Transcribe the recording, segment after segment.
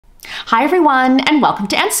Hi everyone, and welcome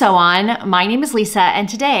to And So On. My name is Lisa, and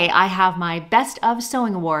today I have my Best of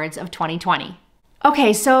Sewing Awards of 2020.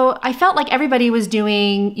 Okay, so I felt like everybody was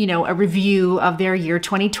doing, a review of their year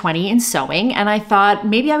 2020 in sewing, and I thought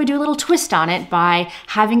maybe I would do a little twist on it by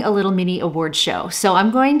having a little mini award show. So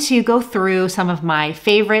I'm going to go through some of my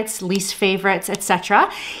favorites, least favorites,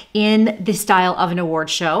 etc. in the style of an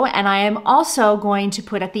award show, and I am also going to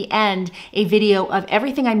put at the end a video of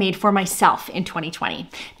everything I made for myself in 2020.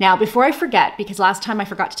 Now, before I forget, because last time I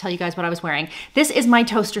forgot to tell you guys what I was wearing, this is my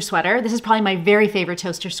toaster sweater. This is probably my very favorite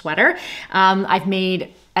toaster sweater. I've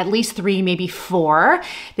made at least 3, maybe 4.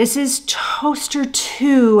 This is Toaster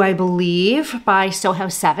 2, I believe, by Sew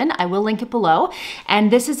House 7. I will link it below.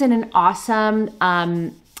 And this is in an awesome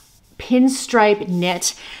pinstripe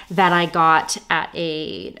knit that I got at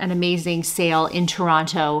an amazing sale in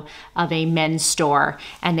Toronto of a men's store,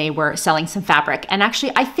 and they were selling some fabric. And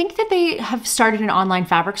actually, I think that they have started an online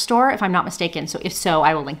fabric store, if I'm not mistaken. So if so,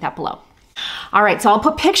 I will link that below. All right, so I'll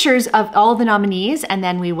put pictures of all of the nominees and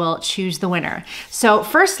then we will choose the winner. So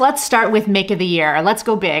first, let's start with Make of the Year. Let's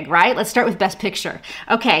go big, right? Let's start with Best Picture.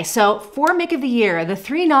 Okay, so for Make of the Year, the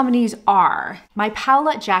 3 nominees are my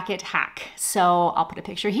Paola jacket hack. So I'll put a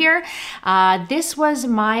picture here. This was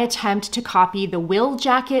my attempt to copy the Will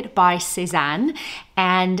jacket by Cézanne.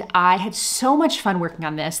 And I had so much fun working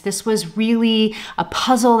on this. This was really a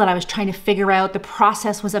puzzle that I was trying to figure out. The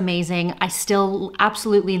process was amazing. I still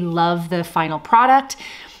absolutely love the final product.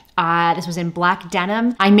 This was in black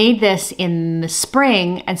denim. I made this in the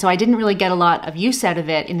spring, and so I didn't really get a lot of use out of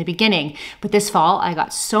it in the beginning. But this fall, I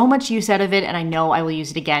got so much use out of it, and I know I will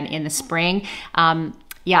use it again in the spring.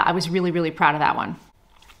 Yeah, I was really, really proud of that one.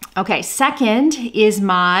 Okay, second is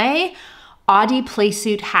my Audie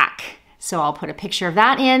Playsuit hack. So I'll put a picture of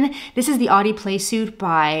that in. This is the Audie Playsuit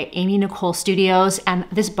by Amy Nicole Studios, and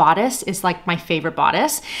this bodice is like my favorite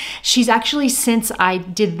bodice. She's actually, since I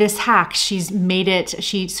did this hack, she's made it,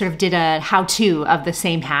 she sort of did a how-to of the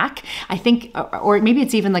same hack. I think, or maybe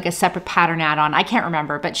it's even like a separate pattern add-on, I can't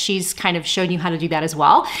remember, but she's kind of shown you how to do that as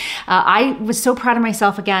well. I was so proud of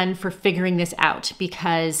myself again for figuring this out,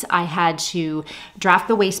 because I had to draft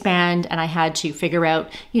the waistband and I had to figure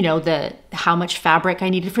out, how much fabric I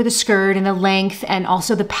needed for the skirt and the length, and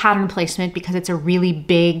also the pattern placement, because it's a really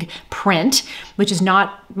big print, which is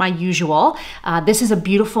not my usual. This is a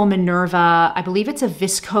beautiful Minerva, I believe it's a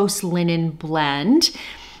viscose linen blend.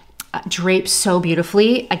 Drapes so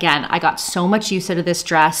beautifully. Again, I got so much use out of this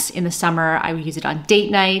dress in the summer. I would use it on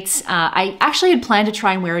date nights. I actually had planned to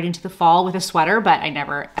try and wear it into the fall with a sweater, but I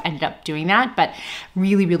never ended up doing that. But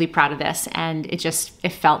really, really proud of this. And it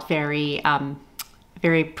felt very,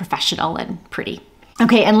 very professional and pretty.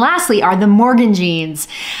 Okay, and lastly are the Morgan jeans.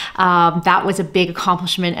 That was a big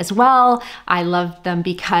accomplishment as well. I loved them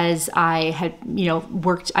because I had,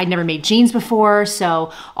 I'd never made jeans before,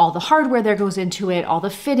 so all the hardware that goes into it, all the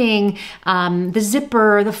fitting, the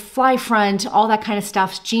zipper, the fly front, all that kind of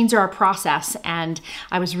stuff. Jeans are a process, and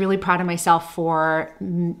I was really proud of myself for,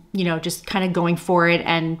 just kind of going for it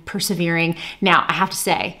and persevering. Now, I have to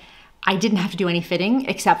say, I didn't have to do any fitting,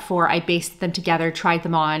 except for I basted them together, tried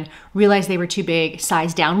them on, realized they were too big,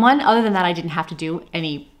 sized down one. Other than that, I didn't have to do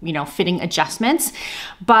any, fitting adjustments.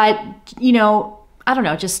 But, I don't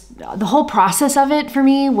know, just the whole process of it for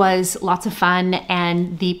me was lots of fun.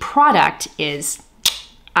 And the product is,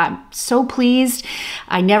 I'm so pleased.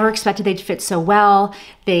 I never expected they'd fit so well.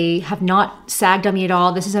 They have not sagged on me at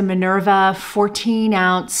all. This is a Minerva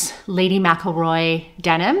 14-ounce Lady McElroy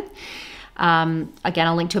denim. Again,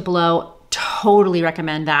 I'll link to it below. Totally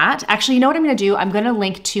recommend that. Actually, you know what I'm going to do? I'm going to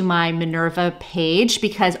link to my Minerva page,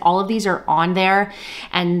 because all of these are on there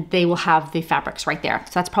and they will have the fabrics right there.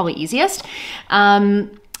 So that's probably easiest.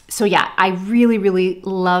 So yeah, I really, really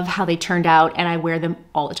love how they turned out, and I wear them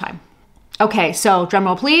all the time. Okay, so drum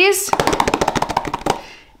roll, please.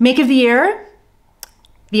 Make of the Year,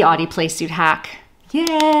 the Audie Playsuit hack.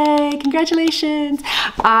 Yay, congratulations.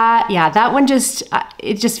 Yeah, that one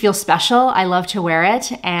it just feels special. I love to wear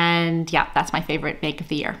it. And yeah, that's my favorite Make of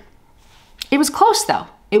the Year. It was close though.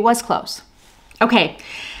 It was close. Okay,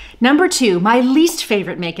 number 2, my least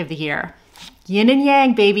favorite Make of the Year. Yin and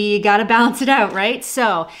yang, baby, you gotta balance it out, right?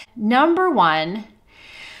 So number 1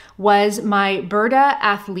 was my Burda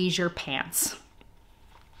Athleisure pants.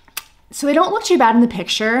 So they don't look too bad in the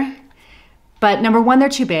picture, but number 1, they're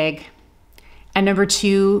too big. And number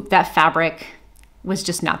 2, that fabric was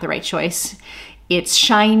just not the right choice. It's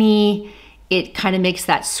shiny. It kind of makes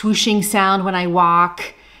that swooshing sound when I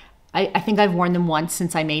walk. I think I've worn them once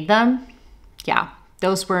since I made them. Yeah,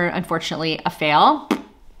 those were unfortunately a fail.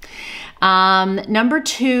 Number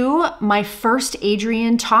 2, my first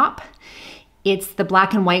Adrienne top. It's the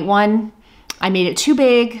black and white one. I made it too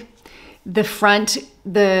big. The front,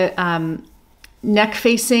 the neck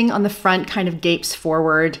facing on the front kind of gapes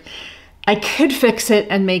forward. I could fix it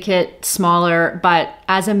and make it smaller, but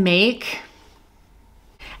as a make.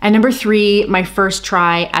 And number 3, my first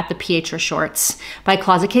try at the Pietra shorts by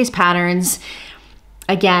Closet Case Patterns.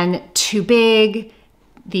 Again, too big.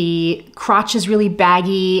 The crotch is really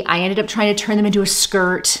baggy. I ended up trying to turn them into a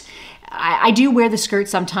skirt. I do wear the skirt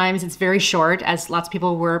sometimes. It's very short, as lots of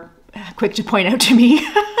people were quick to point out to me.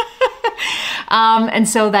 And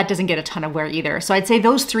so that doesn't get a ton of wear either. So I'd say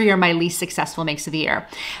those 3 are my least successful makes of the year.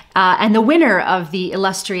 And the winner of the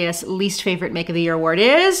illustrious least favorite make of the year award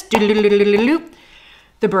is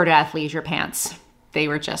the Burda Athleisure pants. They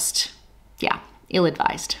were just, yeah,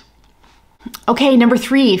 ill-advised. Okay, number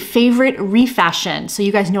 3, favorite refashion. So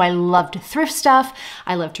you guys know I love to thrift stuff.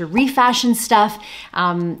 I love to refashion stuff.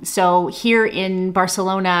 So here in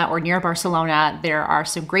Barcelona or near Barcelona, there are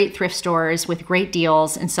some great thrift stores with great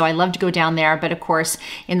deals. And so I love to go down there. But of course,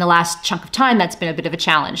 in the last chunk of time, that's been a bit of a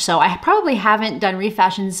challenge. So I probably haven't done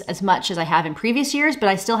refashions as much as I have in previous years, but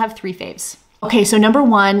I still have 3 faves. Okay, so number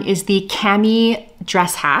 1 is the Cami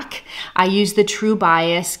dress hack. I used the True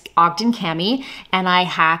Bias Ogden Cami and I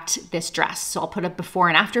hacked this dress. So I'll put a before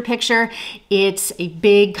and after picture. It's a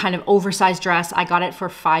big kind of oversized dress. I got it for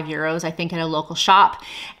 €5, I think, at a local shop,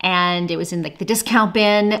 and it was in like the discount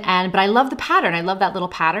bin. But I love the pattern. I love that little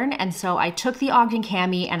pattern. And so I took the Ogden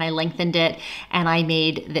Cami and I lengthened it and I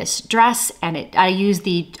made this dress. And I used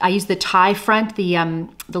the tie front,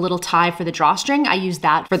 the little tie for the drawstring. I used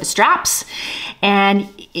that for the straps, and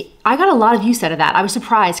I got a lot of use out of that. I was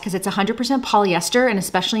surprised because it's 100% polyester, and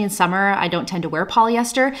especially in summer, I don't tend to wear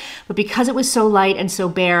polyester, but because it was so light and so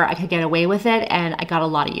bare, I could get away with it, and I got a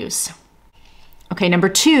lot of use. Okay, number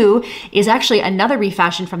 2 is actually another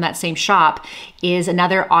refashion from that same shop, is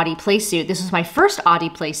another Audie Playsuit. This was my first Audie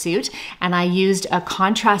Playsuit, and I used a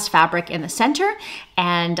contrast fabric in the center,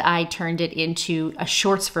 and I turned it into a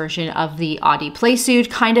shorts version of the Audie Playsuit,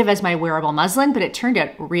 kind of as my wearable muslin, but it turned out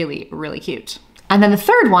really, really cute. And then the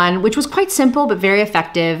third one, which was quite simple but very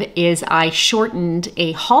effective, is I shortened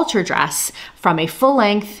a halter dress from a full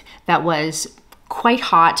length that was quite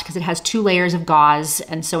hot because it has 2 layers of gauze.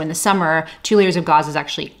 And so in the summer, 2 layers of gauze is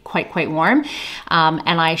actually quite warm.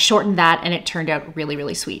 And I shortened that and it turned out really,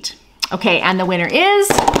 really sweet. Okay, and the winner is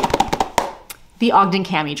the Ogden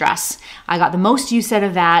Cami dress. I got the most use out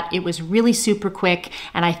of that. It was really super quick.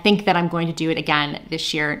 And I think that I'm going to do it again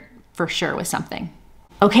this year for sure with something.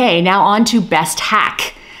 Okay, now on to best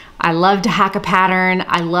hack. I love to hack a pattern.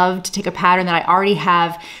 I love to take a pattern that I already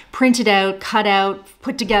have printed out, cut out,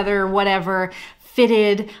 put together, whatever,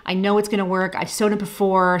 fitted. I know it's gonna work. I've sewn it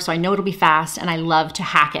before, so I know it'll be fast, and I love to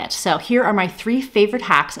hack it. So here are my 3 favorite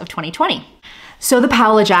hacks of 2020. So the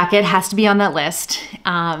Paola jacket has to be on that list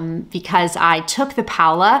because I took the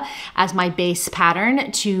Paola as my base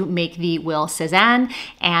pattern to make the Will Cezanne,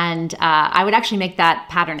 and I would actually make that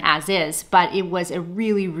pattern as is, but it was a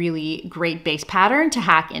really, really great base pattern to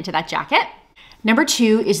hack into that jacket. Number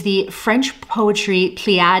 2 is the French Poetry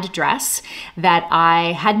Pleiades dress that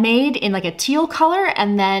I had made in like a teal color,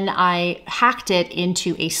 and then I hacked it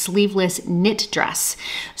into a sleeveless knit dress.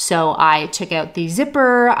 So I took out the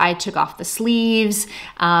zipper, I took off the sleeves,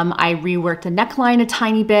 I reworked the neckline a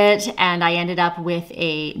tiny bit, and I ended up with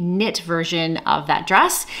a knit version of that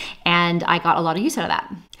dress, and I got a lot of use out of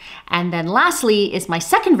that. And then lastly is my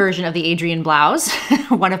second version of the Adrienne Blouse,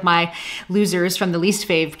 one of my losers from the least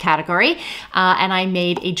fave category. And I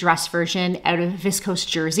made a dress version out of viscose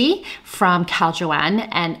jersey from Cal Joanne.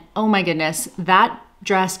 And oh my goodness, that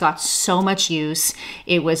dress got so much use.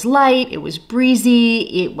 It was light, it was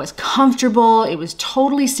breezy, it was comfortable, it was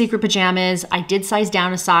totally secret pajamas. I did size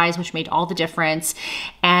down a size, which made all the difference.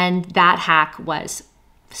 And that hack was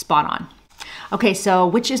spot on. Okay, so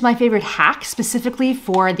which is my favorite hack specifically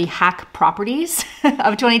for the hack properties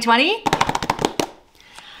of 2020?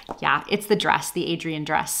 Yeah, it's the dress, the Adrienne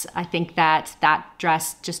dress. I think that that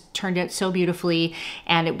dress just turned out so beautifully,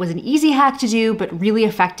 and it was an easy hack to do, but really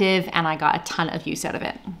effective, and I got a ton of use out of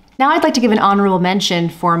it. Now I'd like to give an honorable mention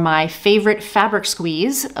for my favorite fabric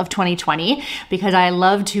squeeze of 2020, because I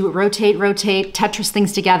love to rotate, Tetris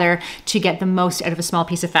things together to get the most out of a small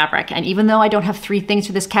piece of fabric. And even though I don't have 3 things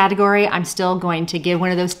for this category, I'm still going to give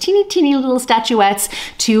one of those teeny little statuettes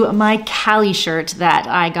to my Kalle shirt that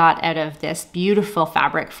I got out of this beautiful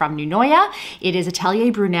fabric from Nunoya. It is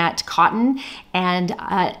Atelier Brunette cotton, and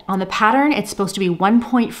on the pattern, it's supposed to be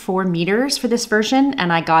 1.4 meters for this version,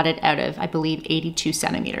 and I got it out of, I believe, 82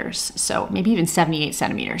 centimeters. centimeters. So maybe even 78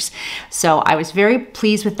 centimeters. So I was very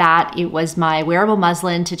pleased with that. It was my wearable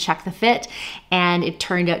muslin to check the fit, and it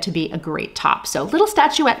turned out to be a great top. So little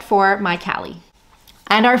statuette for my Kalle.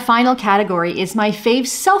 And our final category is my fave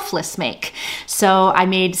selfless make. So I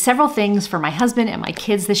made several things for my husband and my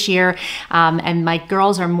kids this year, and my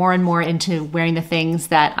girls are more and more into wearing the things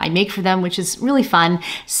that I make for them, which is really fun.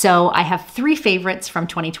 So I have 3 favorites from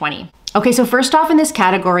 2020. Okay, so first off in this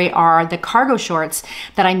category are the cargo shorts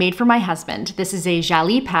that I made for my husband. This is a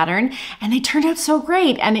Jalie pattern, and they turned out so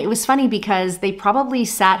great. And it was funny because they probably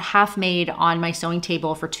sat half made on my sewing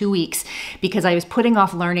table for 2 weeks because I was putting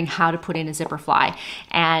off learning how to put in a zipper fly.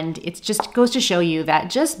 And it just goes to show you that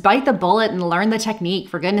just bite the bullet and learn the technique,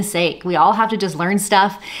 for goodness sake. We all have to just learn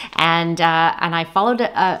stuff. And I followed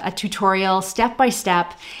a tutorial step by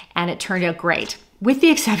step, and it turned out great, with the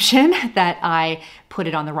exception that I put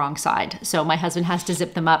it on the wrong side. So my husband has to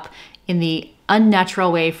zip them up in the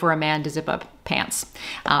unnatural way for a man to zip up pants.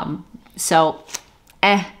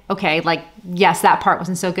 Okay, like, yes, that part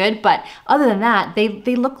wasn't so good, but other than that,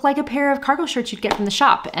 they look like a pair of cargo shirts you'd get from the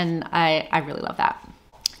shop, and I really love that.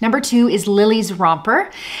 Number 2 is Lily's romper,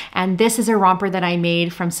 and this is a romper that I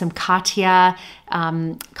made from some Katya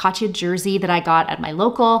jersey that I got at my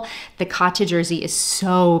local. The Katya jersey is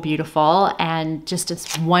so beautiful and just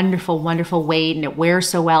this wonderful, wonderful weight, and it wears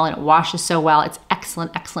so well and it washes so well. It's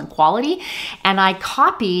excellent, excellent quality. And I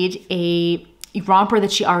copied a romper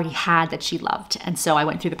that she already had that she loved. And so I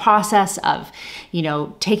went through the process of, you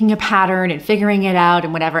know, taking a pattern and figuring it out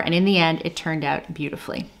and whatever. And in the end, it turned out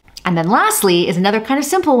beautifully. And then lastly is another kind of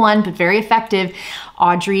simple one, but very effective,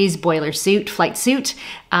 Audrey's boiler suit, flight suit.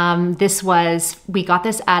 We got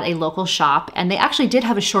this at a local shop, and they actually did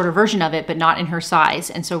have a shorter version of it, but not in her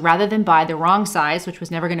size. And so rather than buy the wrong size, which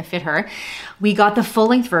was never gonna fit her, we got the full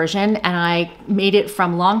length version, and I made it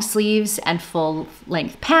from long sleeves and full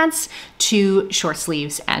length pants to short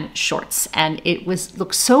sleeves and shorts. And it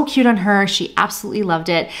looked so cute on her. She absolutely loved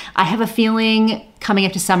it. I have a feeling coming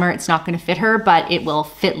up to summer, it's not gonna fit her, but it will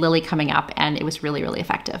fit Lily coming up, and it was really, really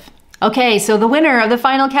effective. Okay, so the winner of the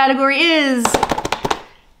final category is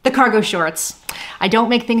the cargo shorts. I don't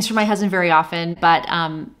make things for my husband very often, but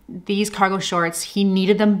these cargo shorts, he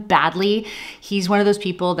needed them badly. He's one of those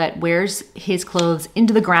people that wears his clothes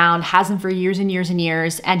into the ground, has them for years and years and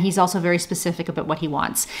years, and he's also very specific about what he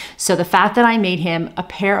wants. So the fact that I made him a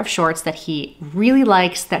pair of shorts that he really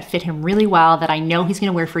likes, that fit him really well, that I know he's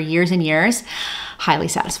gonna wear for years and years, highly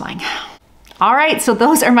satisfying. All right, so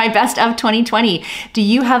those are my best of 2020. Do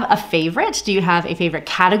you have a favorite? Do you have a favorite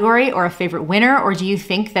category or a favorite winner? Or do you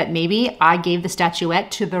think that maybe I gave the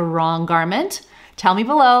statuette to the wrong garment? Tell me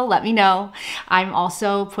below, let me know. I'm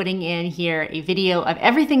also putting in here a video of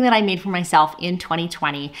everything that I made for myself in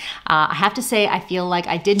 2020. I have to say, I feel like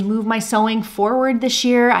I did move my sewing forward this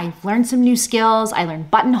year. I've learned some new skills. I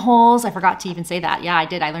learned buttonholes. I forgot to even say that. Yeah, I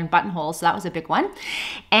did. I learned buttonholes, so that was a big one.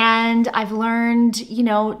 And I've learned, you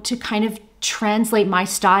know, to kind of translate my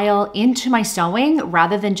style into my sewing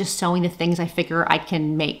rather than just sewing the things I figure I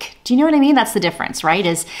can make. Do you know what I mean? That's the difference, right?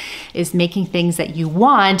 Is making things that you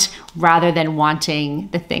want rather than wanting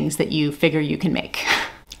the things that you figure you can make.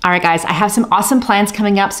 All right, guys, I have some awesome plans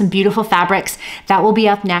coming up, some beautiful fabrics that will be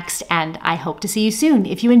up next, and I hope to see you soon.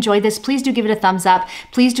 If you enjoyed this, please do give it a thumbs up.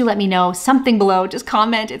 Please do let me know something below. Just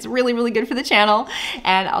comment. It's really, really good for the channel,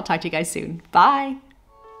 and I'll talk to you guys soon. Bye.